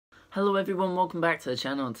Hello everyone, welcome back to the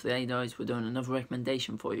channel. Today guys, we're doing another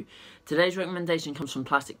recommendation for you. Today's recommendation comes from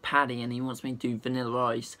Plastic Paddy and he wants me to do Vanilla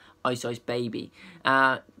Ice, Ice Ice Baby.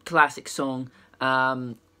 Classic song.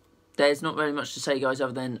 There's not very much to say guys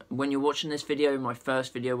other than when you're watching this video, my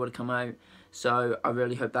first video would have come out. So I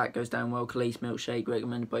really hope that goes down well. Khalees Milkshake,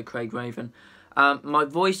 recommended by Craig Raven. My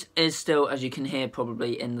voice is still, as you can hear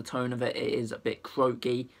probably in the tone of it, it is a bit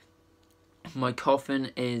croaky. My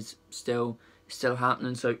coughing is still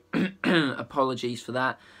happening, so apologies for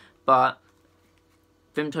that, but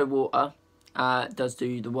Vimto water does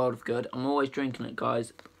do the world of good. I'm always drinking it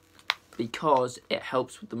guys because it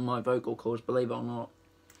helps with my vocal cords, believe it or not.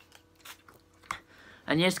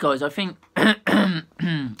 And yes guys, I think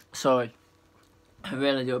sorry, I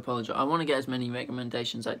really do apologize. I want to get as many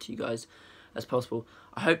recommendations out to you guys as possible.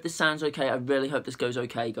 I hope this sounds okay. I really hope this goes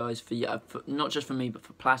okay guys, for you, not just for me but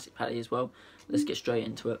for Plastic Paddy as well. Let's get straight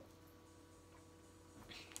into it.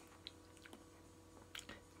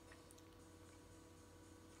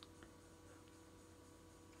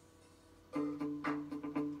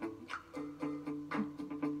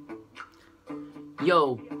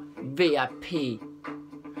 Yo, VIP,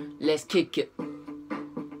 let's kick it.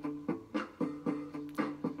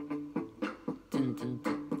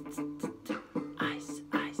 Ice,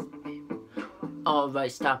 ice, baby.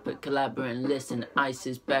 Alright, stop it, collaborate and listen. Ice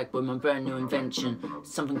is back with my brand new invention.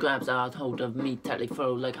 Something grabs a hold of me tightly,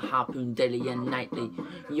 throw like a harpoon daily and nightly.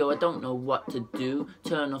 Yo, I don't know what to do.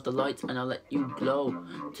 Turn off the lights and I'll let you glow.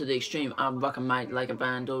 To the extreme, I rock a mic like a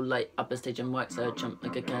vandal. Light up a stage and wax, I jump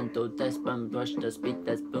like a candle. That's bum, rush, that's beat,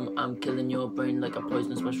 that's boom. I'm killing your brain like a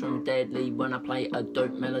poisonous mushroom. Deadly when I play a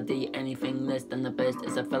dope melody. Anything less than the best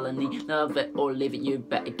is a felony. Love it or leave it, you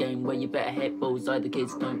better game where you better hit bullseye. The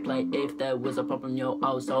kids don't play. If there was a problem, yo,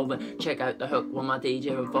 I'll solve it. Check out the hook while my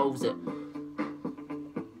DJ revolves it.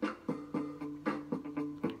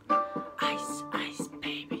 Ice, ice,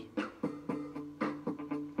 baby.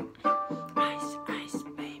 Ice, ice,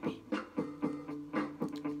 baby.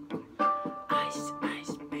 Ice,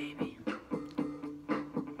 ice, baby.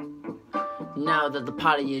 Now that the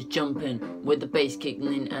party is jumping, with the bass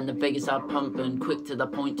kicking in and the Vegas are pumping, quick to the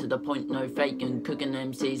point, no faking. Cooking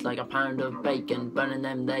MCs like a pound of bacon, burning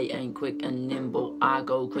them, they ain't quick and nimble. I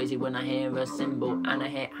go crazy when I hear a cymbal, and I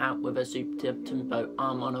hit out with a super tempo.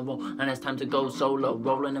 I'm on a roll, and it's time to go solo.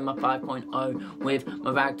 Rolling in my 5.0, with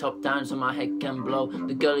my rag top down so my head can blow.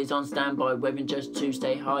 The girlie's on standby, waving just to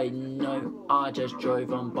stay high. No, I just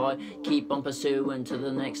drove on by. Keep on pursuing to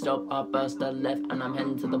the next stop. I burst a left, and I'm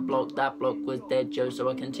heading to the block. That block was dead Joe, so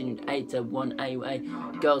I continued 8 to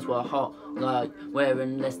 1A. Girls were hot, like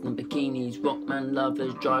wearing less than bikinis. Rockman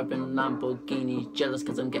lovers driving Lamborghinis. Jealous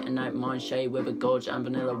cause I'm getting out my shade with a gorge and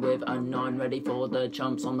vanilla with a 9. Ready for the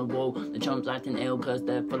chumps on the wall. The chumps acting ill cause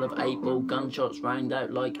they're full of 8-ball. Gunshots rang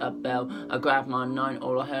out like a bell. I grabbed my 9,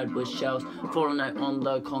 all I heard was shells falling out on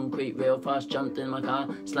the concrete real fast. Jumped in my car,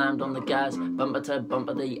 slammed on the gas. Bumper to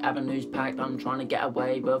bumper, the avenue's packed. I'm trying to get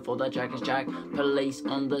away before the jack is jacked. Police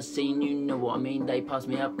on the scene, you know what I mean. They passed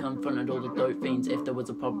me up, confronted all the dope fiends. If there was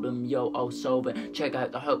a problem, yo, I'll solve it. Check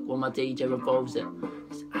out the hook while my DJ revolves it.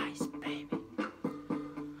 It's ice, baby.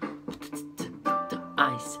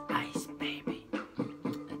 Ice, ice, baby.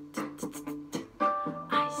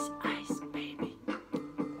 Ice, ice, baby.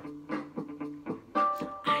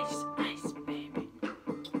 Ice, ice, baby.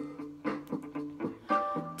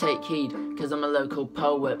 Take heed, cause I'm a local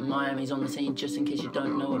poet. Miami's on the scene, just in case you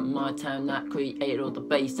don't know it. My town that created all the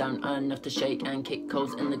bass sound, enough to shake and kick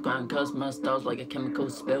coals in the ground. Cause my style's like a chemical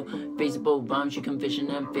spill. Feasible rhymes you can vision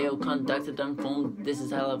and feel. Conducted and formed, this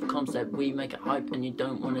is hell of a concept. We make it hype and you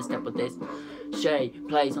don't wanna step with this. Shay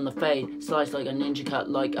plays on the fade, slice like a ninja, cut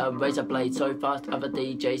like a razor blade. So fast other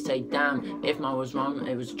DJs say damn. If mine was wrong,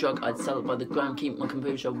 it was a drug, I'd sell it by the gram. Keep my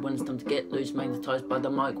composure when it's time to get loose. Magnetized by the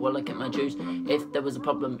mic while I get my juice. If there was a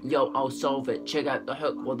problem, yo, I'll solve it. Check out the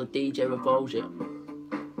hook while the DJ revolves it.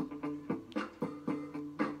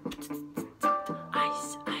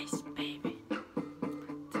 Ice, ice, baby.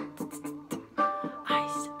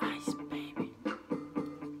 Ice, ice, baby.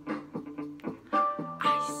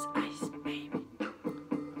 Ice, ice, baby.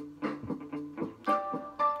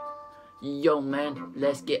 Yo, man,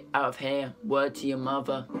 let's get out of here. Word to your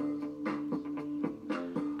mother.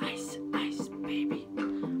 Ice, ice, baby.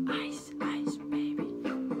 Ice, ice, baby.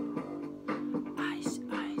 Ice,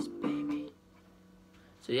 ice, baby.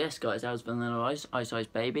 So yes, guys, that was Vanilla Ice, Ice Ice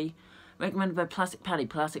Baby. Recommended by Plastic Paddy.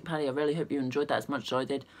 Plastic Paddy, I really hope you enjoyed that as much as I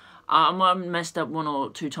did. I might have messed up 1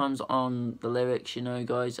 or 2 times on the lyrics, you know,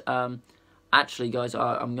 guys. Actually, guys,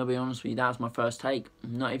 I'm going to be honest with you, that was my first take.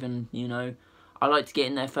 Not even, you know, I like to get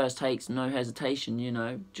in there first takes, no hesitation, you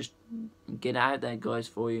know, just get out there, guys,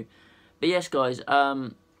 for you. But yes, guys,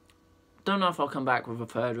 don't know if I'll come back with a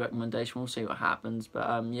third recommendation, we'll see what happens.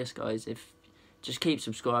 But yes, guys, just keep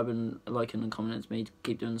subscribing, liking and commenting to me,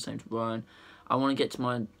 keep doing the same to Brian. I want to get to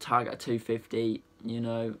my target of 250, you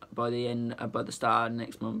know, by the start of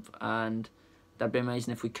next month, and that'd be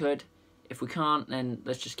amazing if we could. If we can't, then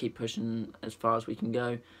let's just keep pushing as far as we can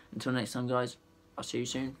go. Until next time, guys, I'll see you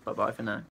soon. Bye-bye for now.